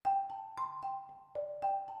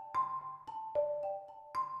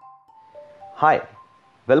Hi,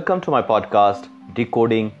 welcome to my podcast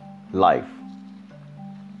Decoding Life.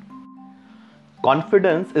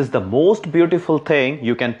 Confidence is the most beautiful thing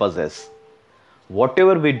you can possess.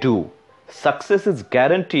 Whatever we do, success is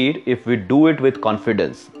guaranteed if we do it with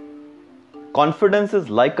confidence. Confidence is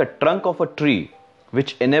like a trunk of a tree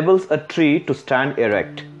which enables a tree to stand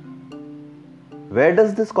erect. Where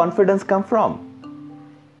does this confidence come from?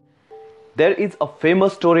 There is a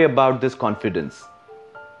famous story about this confidence.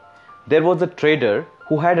 There was a trader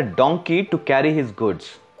who had a donkey to carry his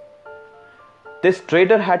goods. This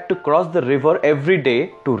trader had to cross the river every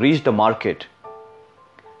day to reach the market.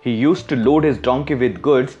 He used to load his donkey with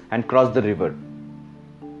goods and cross the river.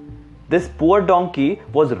 This poor donkey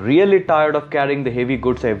was really tired of carrying the heavy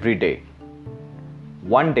goods every day.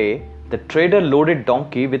 One day, the trader loaded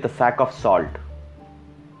donkey with a sack of salt.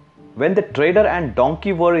 When the trader and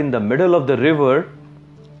donkey were in the middle of the river,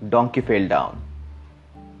 donkey fell down.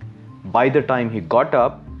 By the time he got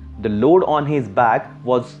up, the load on his back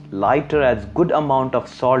was lighter as good amount of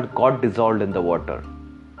salt got dissolved in the water.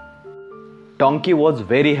 Donkey was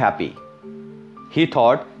very happy. He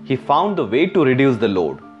thought he found the way to reduce the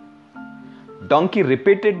load. Donkey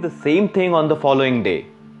repeated the same thing on the following day.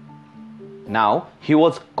 Now he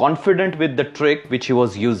was confident with the trick which he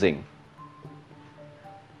was using.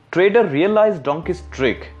 Trader realized donkey's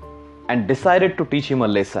trick and decided to teach him a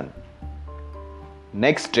lesson.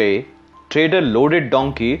 Next day, trader loaded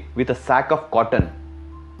donkey with a sack of cotton.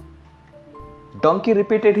 Donkey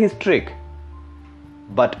repeated his trick.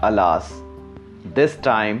 But alas, this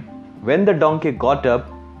time when the donkey got up,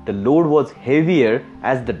 the load was heavier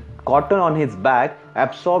as the cotton on his back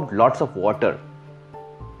absorbed lots of water.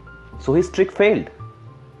 So his trick failed.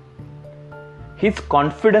 His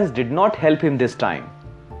confidence did not help him this time.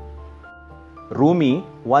 Rumi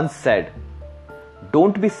once said,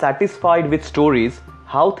 "Don't be satisfied with stories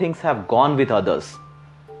how things have gone with others.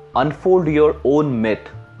 Unfold your own myth."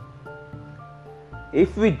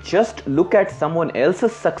 If we just look at someone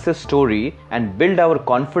else's success story and build our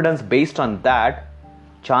confidence based on that,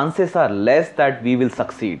 chances are less that we will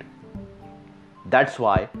succeed. That's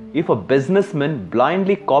why if a businessman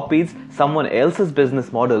blindly copies someone else's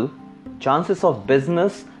business model, chances of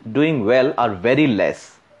business doing well are very less.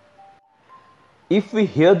 If we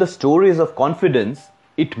hear the stories of confidence,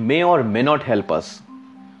 it may or may not help us.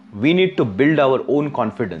 We need to build our own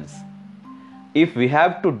confidence. If we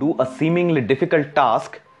have to do a seemingly difficult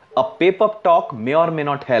task, a pep talk may or may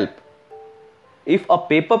not help. If a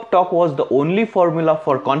pep talk was the only formula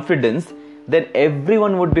for confidence, then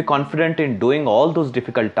everyone would be confident in doing all those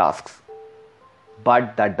difficult tasks.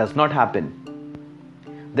 But that does not happen.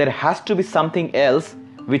 There has to be something else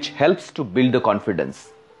which helps to build the confidence.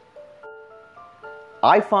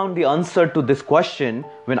 I found the answer to this question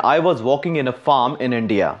when I was walking in a farm in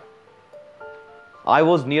India. I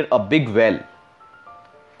was near a big well.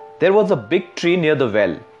 There was a big tree near the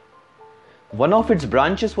well. One of its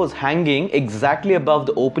branches was hanging exactly above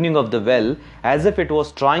the opening of the well as if it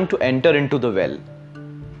was trying to enter into the well.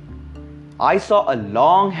 I saw a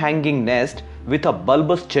long hanging nest with a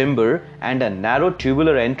bulbous chamber and a narrow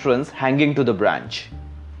tubular entrance hanging to the branch.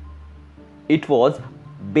 It was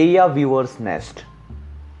Beya weaver's nest.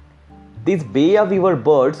 These Beya weaver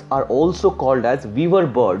birds are also called as weaver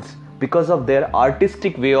birds because of their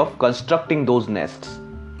artistic way of constructing those nests.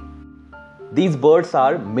 These birds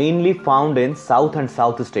are mainly found in South and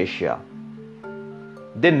Southeast Asia.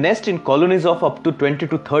 They nest in colonies of up to 20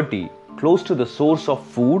 to 30 close to the source of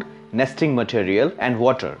food, nesting material and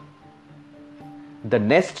water. The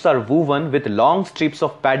nests are woven with long strips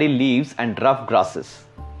of paddy leaves and rough grasses.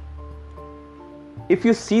 If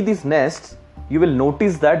you see these nests, you will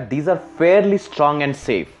notice that these are fairly strong and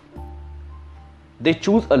safe. They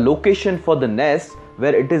choose a location for the nest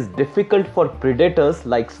where it is difficult for predators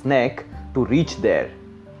like snake to reach there.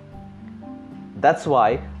 That's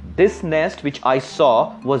why this nest which I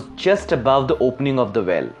saw was just above the opening of the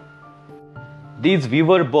well. These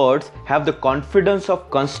weaver birds have the confidence of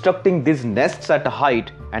constructing these nests at a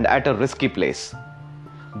height and at a risky place.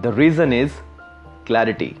 The reason is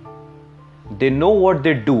clarity. They know what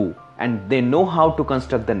they do and they know how to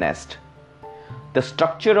construct the nest. The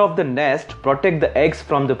structure of the nest protects the eggs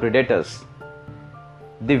from the predators.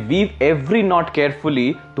 They weave every knot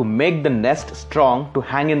carefully to make the nest strong to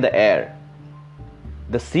hang in the air.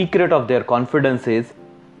 The secret of their confidence is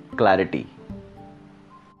clarity.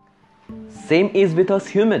 Same is with us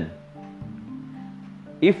human.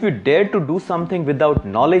 If we dare to do something without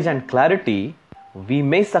knowledge and clarity, we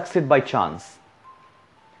may succeed by chance.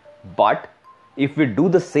 But if we do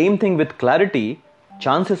the same thing with clarity,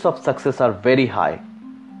 chances of success are very high.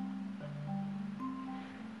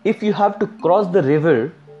 If you have to cross the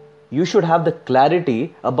river, you should have the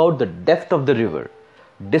clarity about the depth of the river,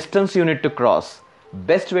 distance you need to cross,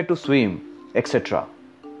 best way to swim, etc.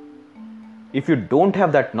 If you don't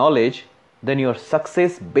have that knowledge, then your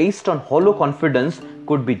success based on hollow confidence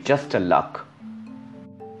could be just a luck.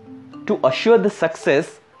 To assure the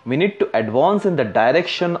success, we need to advance in the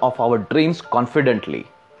direction of our dreams confidently.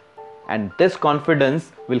 And this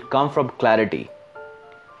confidence will come from clarity.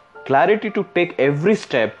 Clarity to take every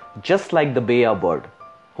step just like the Beya bird,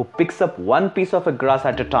 who picks up one piece of a grass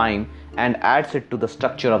at a time and adds it to the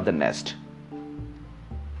structure of the nest.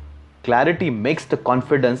 Clarity makes the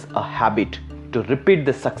confidence a habit to repeat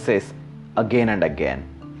the success again and again.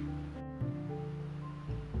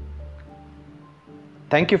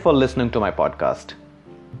 Thank you for listening to my podcast.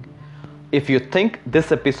 If you think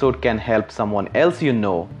this episode can help someone else you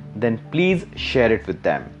know, then please share it with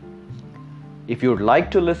them. If you would like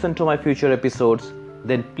to listen to my future episodes,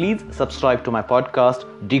 then please subscribe to my podcast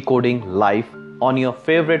Decoding Life on your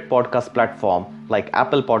favorite podcast platform like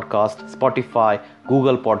Apple Podcast, Spotify,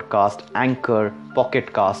 Google Podcast, Anchor,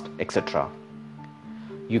 Pocket Cast, etc.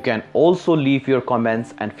 You can also leave your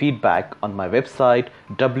comments and feedback on my website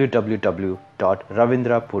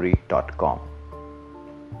www.ravindrapuri.com.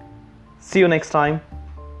 See you next time.